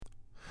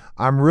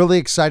I'm really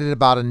excited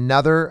about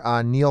another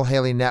Neil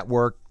Haley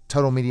Network,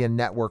 Total Media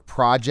Network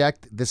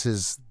project. This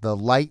is the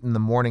Light in the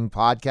Morning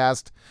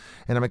podcast,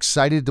 and I'm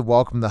excited to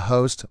welcome the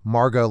host,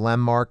 Margot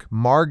Lenmark.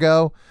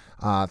 Margot,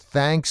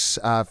 thanks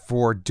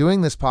for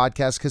doing this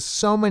podcast because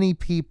so many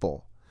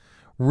people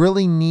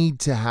really need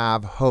to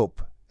have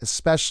hope,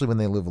 especially when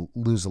they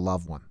lose a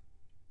loved one.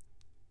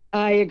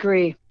 I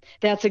agree.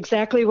 That's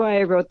exactly why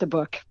I wrote the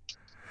book.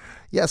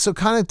 Yeah, so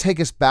kind of take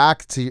us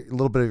back to a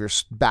little bit of your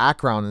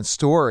background and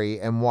story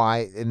and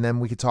why, and then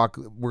we could talk.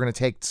 We're going to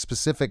take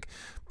specific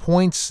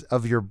points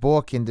of your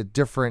book into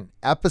different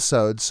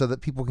episodes so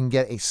that people can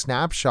get a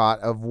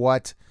snapshot of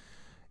what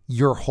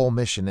your whole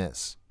mission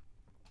is.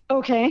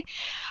 Okay.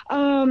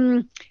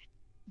 Um,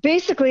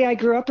 Basically, I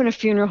grew up in a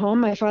funeral home.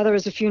 My father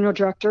was a funeral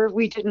director.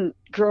 We didn't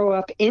grow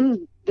up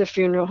in the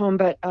funeral home,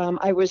 but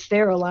I was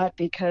there a lot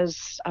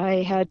because I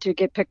had to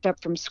get picked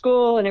up from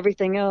school and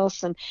everything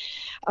else. And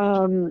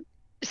um,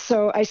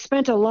 so I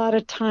spent a lot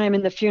of time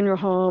in the funeral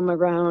home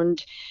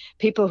around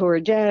people who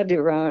are dead,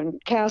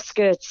 around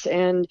caskets.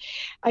 And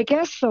I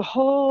guess the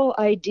whole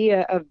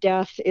idea of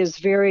death is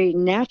very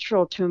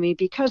natural to me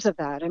because of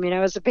that. I mean,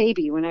 I was a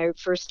baby when I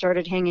first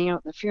started hanging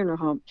out in the funeral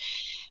home.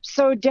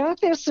 So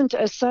death isn't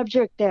a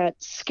subject that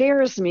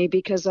scares me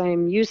because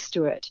I'm used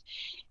to it.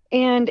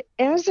 And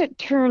as it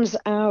turns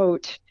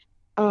out,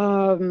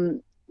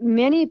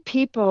 many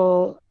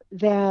people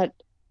that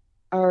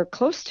are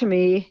close to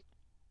me,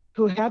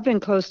 who have been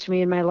close to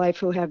me in my life,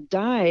 who have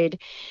died,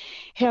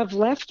 have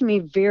left me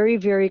very,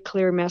 very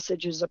clear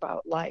messages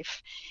about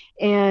life.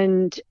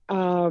 And,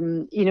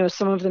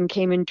 some of them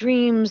came in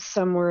dreams,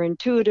 some were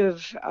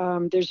intuitive.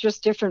 There's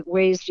just different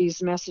ways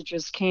these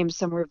messages came,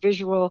 some were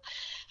visual.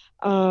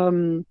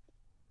 Um,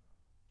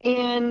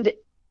 and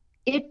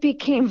it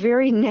became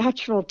very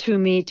natural to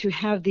me to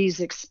have these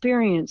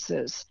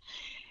experiences.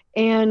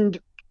 And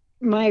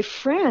my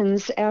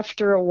friends,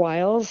 after a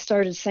while,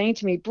 started saying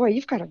to me, "Boy,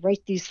 you've got to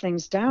write these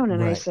things down."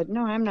 And I Right. said,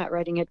 "No, I'm not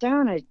writing it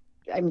down.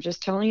 I'm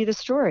just telling you the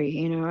story.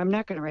 I'm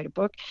not going to write a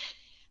book."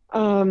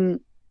 Um,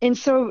 and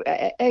so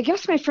I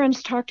guess my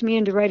friends talked me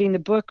into writing the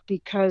book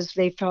because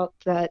they felt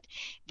that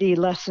the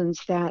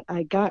lessons that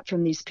I got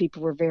from these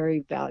people were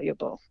very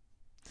valuable.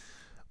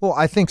 Well,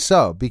 I think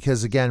so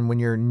because again, when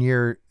you're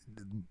near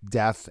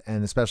death,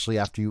 and especially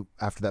after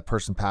that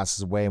person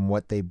passes away, and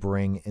what they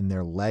bring in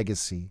their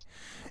legacy,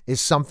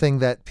 is something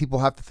that people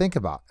have to think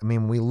about. I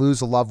mean, we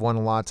lose a loved one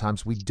a lot of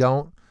times. We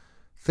don't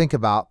think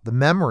about the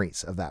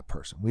memories of that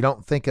person. We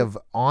don't think of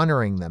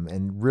honoring them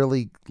and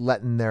really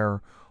letting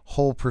their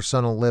whole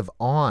persona live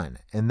on.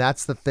 And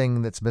that's the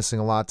thing that's missing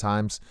a lot of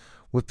times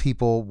with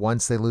people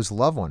once they lose a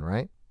loved one,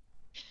 right?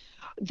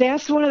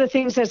 That's one of the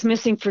things that's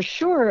missing for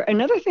sure.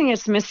 Another thing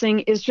that's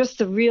missing is just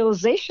the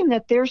realization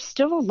that they're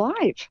still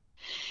alive.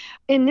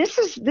 And this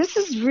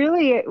is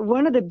really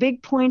one of the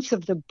big points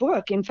of the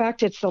book. In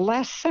fact, it's the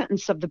last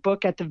sentence of the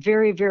book at the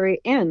very, very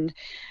end.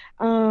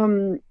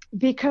 Um,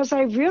 because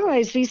I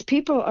realized these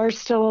people are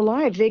still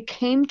alive. They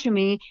came to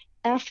me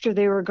after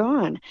they were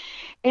gone.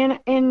 And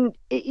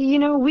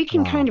we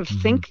can kind Wow. of Mm-hmm.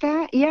 think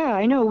that. Yeah,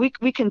 I know.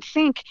 We can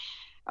think,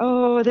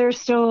 oh, they're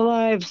still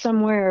alive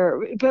somewhere.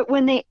 But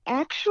when they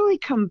actually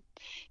come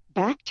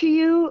back to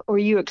you or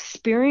you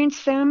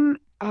experience them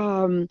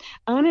on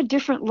a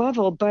different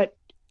level, but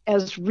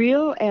as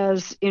real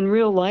as in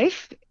real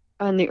life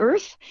on the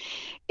earth,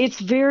 it's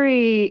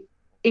very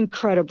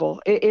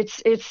incredible.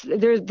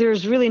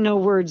 There's really no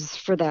words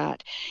for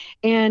that.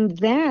 And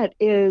that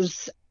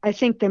is, I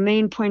think, the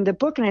main point of the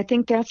book. And I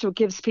think that's what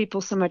gives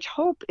people so much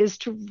hope is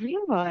to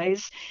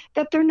realize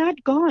that they're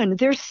not gone.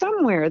 They're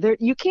somewhere.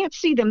 You can't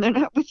see them. They're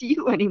not with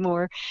you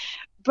anymore,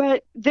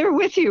 but they're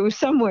with you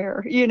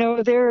somewhere.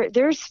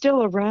 They're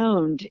still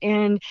around.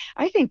 And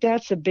I think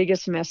that's the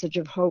biggest message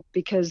of hope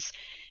because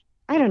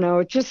I don't know,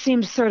 it just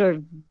seems sort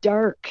of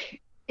dark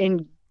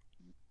and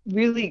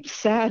really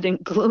sad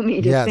and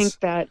gloomy to think Yes.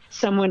 that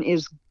someone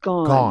is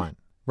gone. Gone.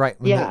 Right.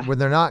 When Yeah. when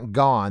they're not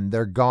gone,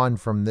 they're gone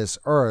from this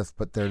earth,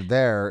 but they're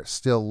there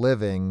still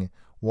living,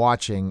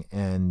 watching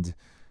and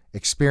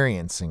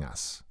experiencing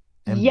us.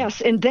 And Yes,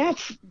 and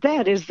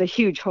that is the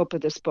huge hope of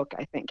this book,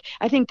 I think.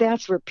 I think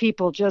that's where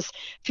people just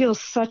feel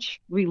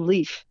such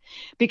relief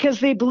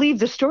because they believe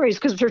the stories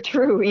because they're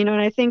true. And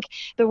I think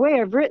the way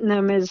I've written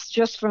them is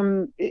just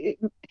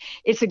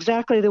it's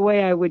exactly the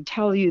way I would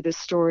tell you the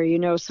story.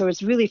 So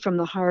it's really from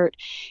the heart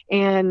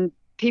and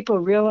people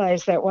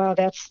realize that wow,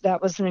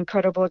 that was an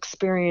incredible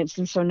experience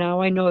and so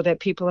now I know that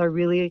people are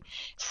really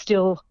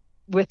still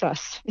with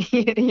us,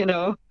 you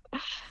know.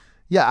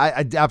 yeah,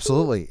 I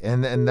absolutely,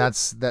 and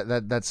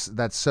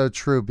that's so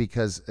true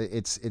because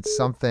it's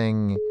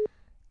something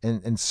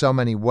in so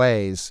many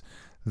ways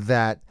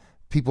that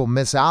people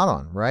miss out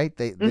on. Right?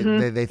 They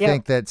Yep.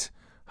 think that,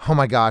 oh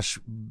my gosh,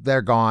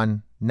 they're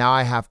gone. Now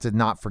I have to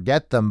not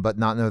forget them, but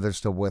not know they're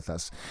still with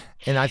us.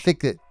 And I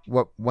think that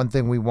what one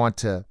thing we want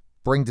to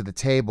bring to the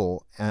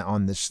table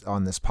on this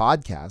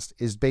podcast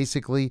is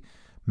basically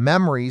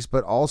memories,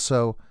 but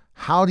also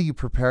how do you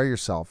prepare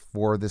yourself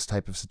for this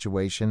type of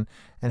situation,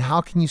 and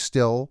how can you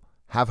still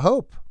have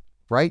hope?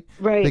 right?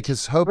 Right.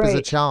 Because hope is a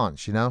Right.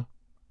 challenge, you know?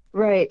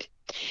 Right.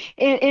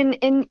 And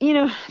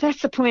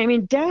that's the point. I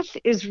mean, death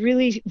is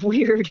really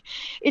weird.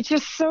 It's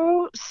just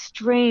so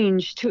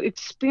strange to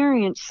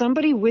experience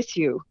somebody with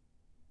you,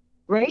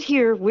 right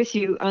here with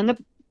you on the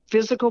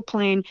physical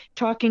plane,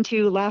 talking to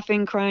you,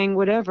 laughing, crying,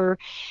 whatever,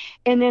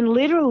 and then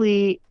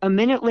literally a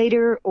minute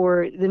later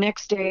or the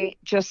next day,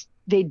 just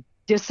they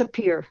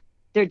disappear.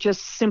 They're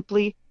just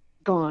simply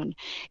gone.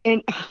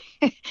 And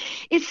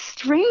it's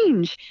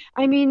strange.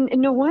 I mean,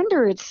 no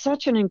wonder it's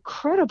such an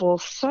incredible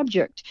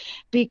subject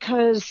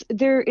because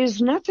there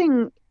is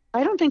nothing.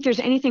 I don't think there's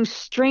anything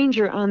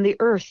stranger on the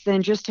earth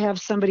than just to have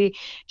somebody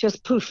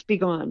just poof be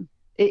gone.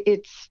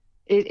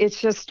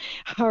 It's just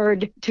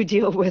hard to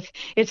deal with.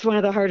 It's one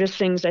of the hardest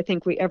things I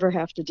think we ever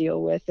have to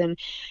deal with. And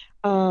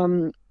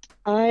um,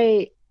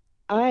 I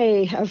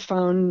I have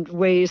found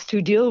ways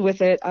to deal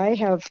with it. I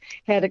have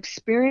had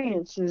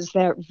experiences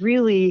that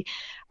really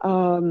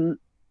um,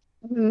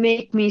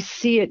 make me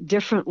see it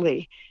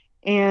differently.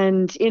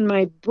 And in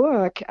my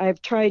book,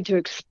 I've tried to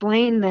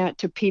explain that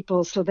to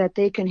people so that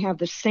they can have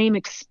the same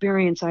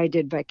experience I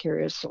did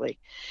vicariously,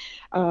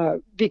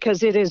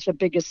 because it is the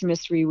biggest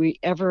mystery we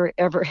ever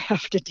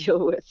have to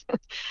deal with.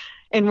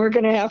 And we're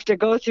going to have to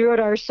go through it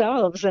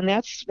ourselves. And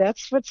that's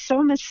what's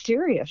so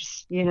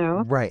mysterious, you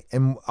know? Right.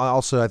 And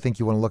also, I think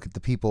you want to look at the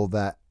people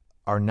that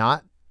are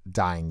not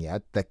dying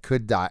yet, that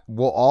could die.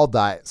 We'll all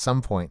die at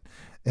some point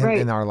in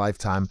Right. our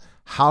lifetime.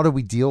 How do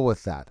we deal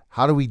with that?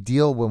 How do we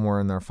deal when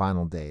we're in our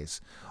final days?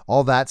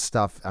 All that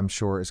stuff, I'm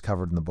sure, is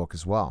covered in the book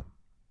as well.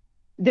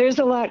 There's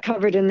a lot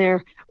covered in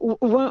there.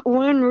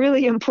 One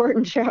really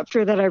important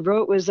chapter that I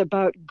wrote was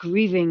about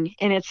grieving,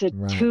 and it's a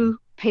Right.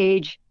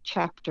 two-page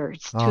chapter.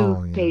 It's two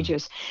Oh, yeah.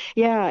 pages.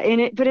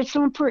 Yeah, but it's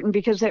so important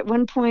because at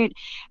one point,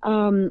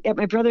 at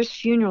my brother's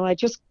funeral, I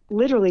just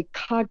literally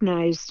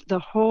cognized the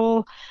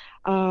whole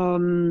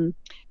um,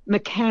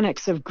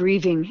 mechanics of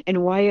grieving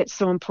and why it's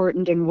so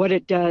important and what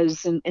it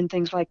does and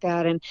things like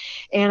that. And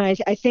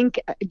I think,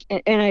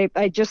 and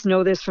I just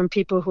know this from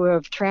people who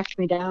have tracked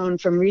me down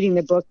from reading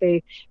the book.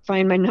 They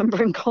find my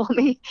number and call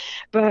me.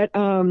 But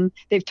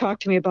they've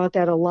talked to me about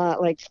that a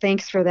lot. Like,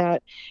 thanks for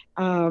that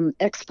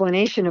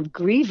explanation of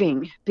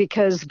grieving,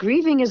 because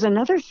grieving is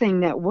another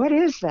thing that, what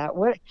is that?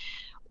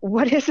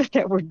 What is it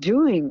that we're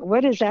doing?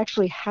 What is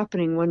actually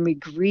happening when we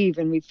grieve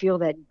and we feel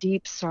that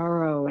deep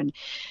sorrow and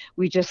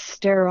we just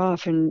stare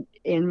off and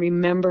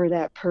remember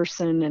that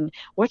person, and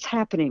what's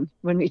happening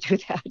when we do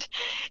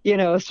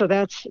that? So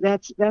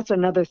that's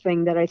another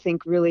thing that I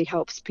think really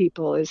helps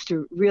people, is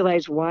to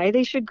realize why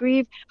they should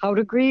grieve, how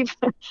to grieve,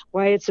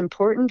 why it's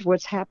important,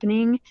 what's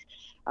happening.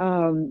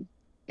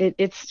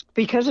 It's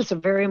because it's a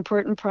very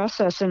important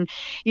process. And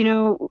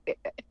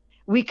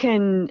we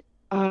can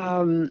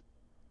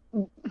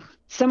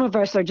some of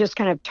us are just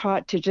kind of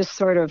taught to just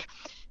sort of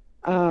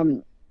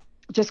um,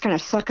 just kind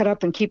of suck it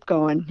up and keep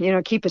going,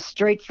 keep a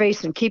straight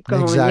face and keep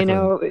going, Exactly.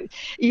 and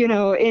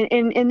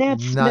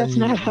Not that's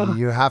not how.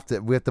 we have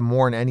to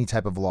mourn any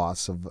type of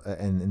loss of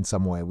in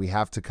some way. We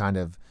have to kind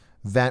of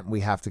vent.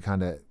 We have to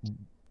kind of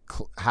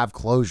have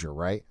closure,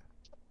 right?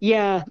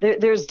 Yeah,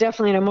 there's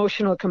definitely an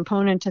emotional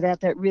component to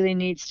that really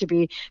needs to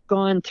be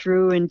gone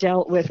through and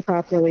dealt with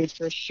properly,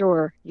 for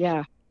sure.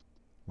 Yeah.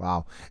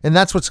 Wow. And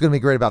that's what's going to be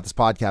great about this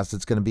podcast.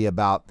 It's going to be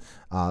about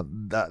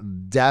the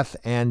death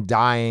and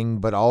dying,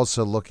 but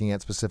also looking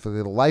at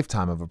specifically the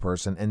lifetime of a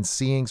person and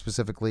seeing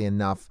specifically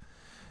enough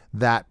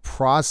that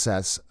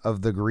process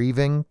of the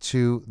grieving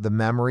to the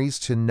memories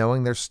to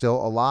knowing they're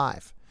still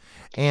alive.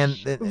 And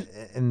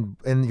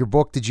in your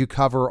book, did you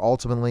cover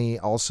ultimately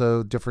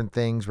also different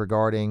things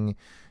regarding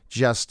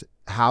just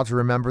how to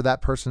remember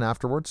that person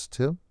afterwards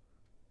too?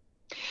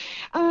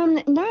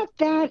 Not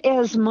that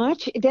as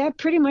much. That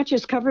pretty much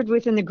is covered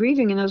within the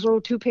grieving in those little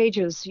two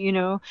pages,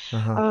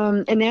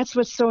 Uh-huh. and that's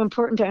what's so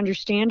important to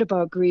understand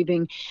about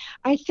grieving.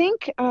 I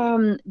think,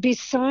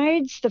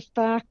 besides the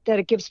fact that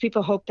it gives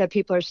people hope that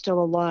people are still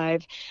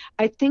alive,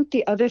 I think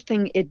the other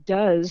thing it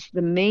does,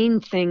 the main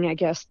thing I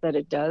guess that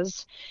it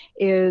does,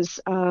 is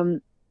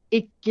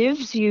it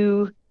gives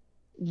you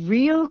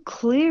real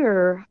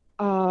clear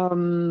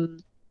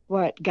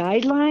what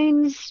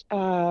guidelines,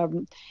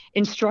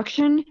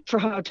 instruction for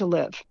how to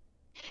live.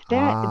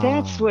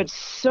 That's Ah, what's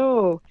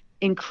so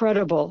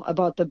incredible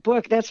about the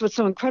book. That's what's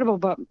so incredible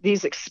about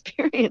these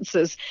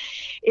experiences,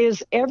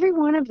 is every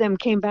one of them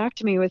came back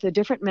to me with a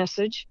different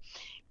message.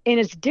 And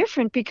it's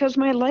different because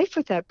my life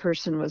with that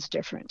person was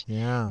different.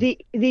 yeah.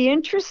 The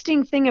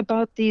interesting thing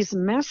about these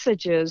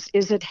messages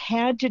is it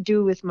had to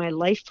do with my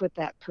life with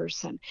that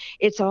person.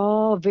 It's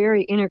all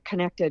very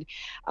interconnected.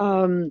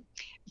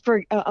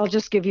 I'll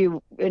just give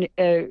you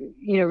a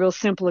real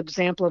simple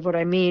example of what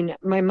I mean.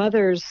 My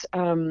mother's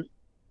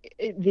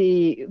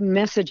the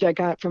message I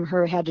got from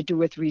her had to do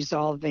with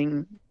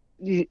resolving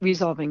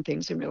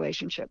things in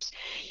relationships.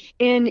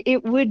 And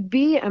it would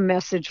be a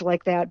message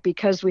like that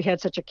because we had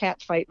such a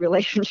catfight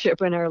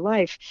relationship in our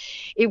life.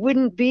 It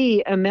wouldn't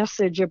be a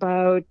message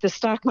about the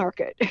stock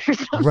market or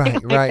something Right,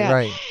 like right, that.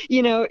 right.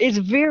 It's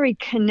very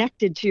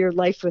connected to your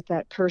life with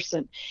that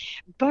person.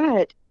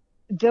 But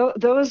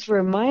those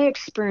were my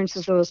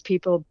experiences, those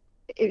people.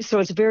 So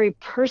it's very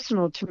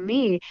personal to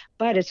me,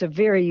 but it's a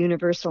very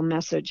universal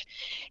message.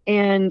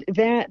 And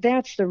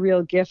that's the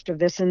real gift of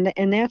this.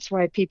 And that's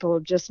why people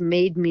just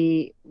made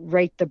me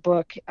write the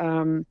book,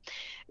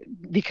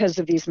 because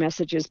of these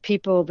messages.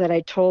 People that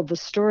I told the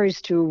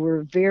stories to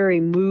were very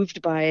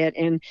moved by it,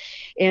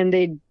 and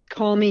they'd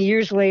call me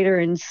years later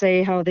and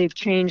say how they've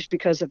changed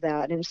because of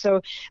that. And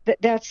so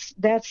that's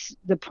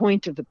the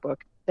point of the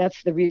book.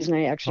 That's the reason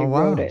I Oh, actually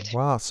wrote wow. it.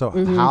 Wow. So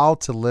Hmm. how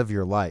to live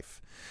your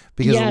life,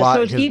 because a Yeah, lot,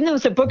 so because even though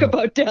it's a book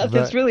about death,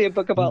 the, it's really a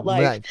book about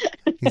life. right.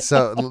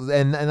 So,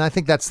 and I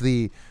think that's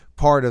the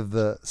part of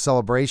the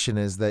celebration,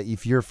 is that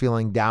if you're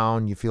feeling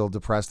down, you feel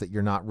depressed, that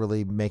you're not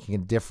really making a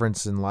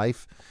difference in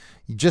life,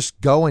 you just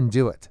go and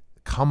do it.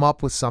 Come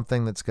up with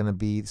something that's going to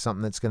be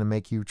something that's going to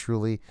make you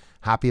truly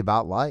happy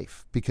about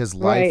life, because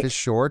life is Right.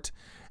 short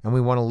and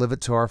we want to live it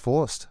to our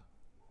fullest.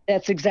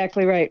 That's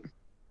exactly right.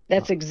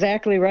 That's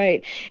exactly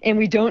right. And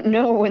we don't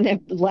know when that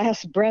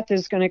last breath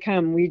is going to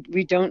come. We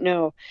don't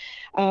know.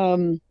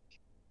 Um,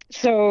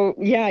 so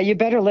yeah, you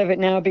better live it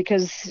now,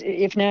 because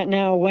if not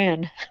now,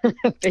 when?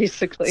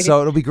 Basically. So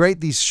it'll be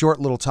great. These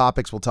short little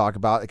topics we'll talk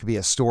about. It could be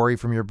a story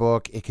from your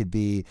book. It could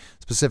be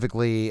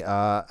specifically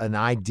an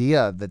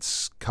idea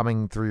that's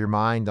coming through your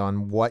mind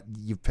on what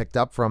you've picked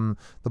up from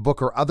the book,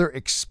 or other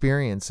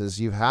experiences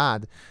you've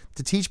had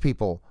to teach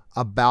people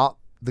about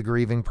the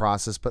grieving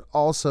process, but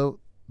also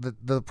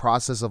the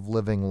process of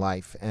living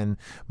life. And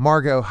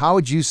Margot, how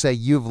would you say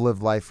you've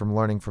lived life from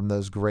learning from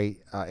those great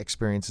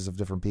experiences of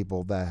different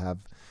people that have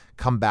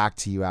come back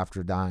to you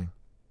after dying?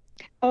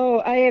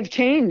 Oh, I have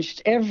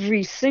changed.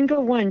 Every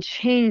single one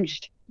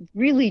changed,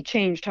 really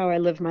changed how I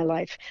live my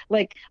life.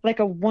 Like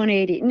a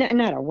 180,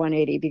 not a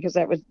 180, because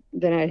that was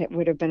then I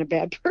would have been a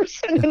bad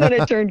person and then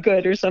it turned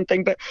good or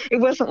something, but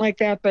it wasn't like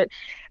that. But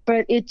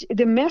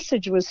the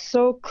message was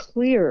so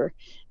clear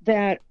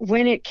that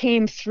when it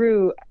came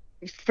through,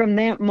 from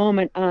that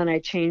moment on, I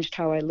changed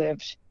how I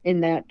lived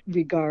in that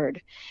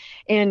regard.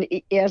 And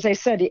as I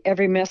said,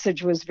 every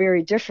message was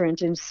very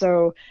different. And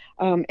so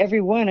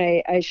every one,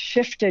 I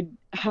shifted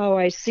how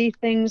I see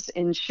things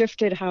and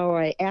shifted how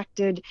I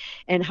acted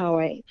and how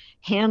I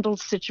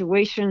handled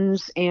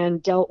situations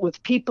and dealt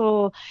with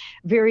people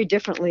very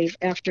differently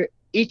after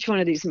each one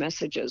of these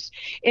messages.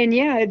 And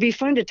yeah, it'd be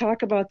fun to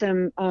talk about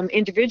them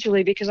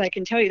individually, because I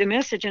can tell you the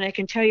message and I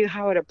can tell you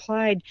how it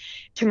applied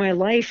to my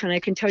life, and I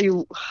can tell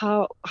you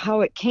how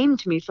it came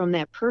to me from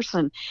that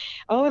person.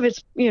 All of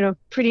it's,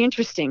 pretty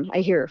interesting, I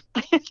hear.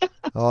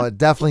 Well, it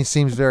definitely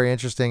seems very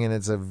interesting, and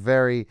it's a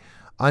very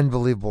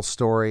unbelievable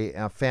story.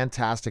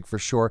 Fantastic for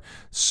sure.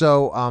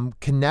 So,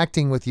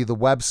 connecting with you, the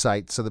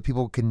website, so that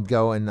people can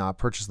go and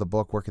purchase the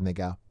book, where can they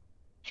go?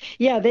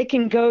 Yeah, they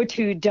can go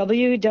to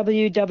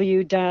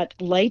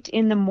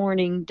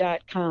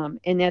www.lightinthemorning.com,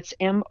 and that's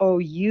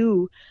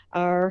MOURNING,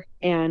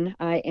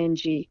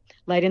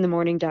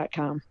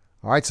 lightinthemorning.com.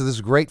 All right, so this is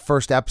a great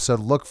first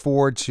episode. Look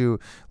forward to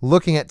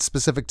looking at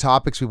specific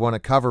topics we want to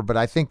cover. But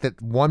I think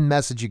that one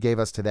message you gave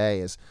us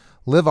today is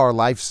live our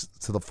lives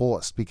to the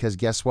fullest, because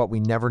guess what? We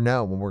never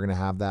know when we're going to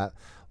have that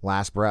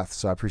last breath.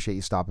 So I appreciate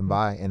you stopping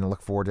by, and I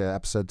look forward to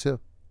episode 2.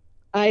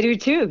 I do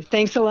too.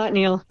 Thanks a lot,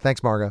 Neil.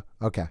 Thanks, Margot.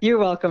 Okay. You're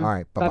All welcome.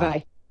 right. Bye Bye bye.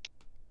 bye.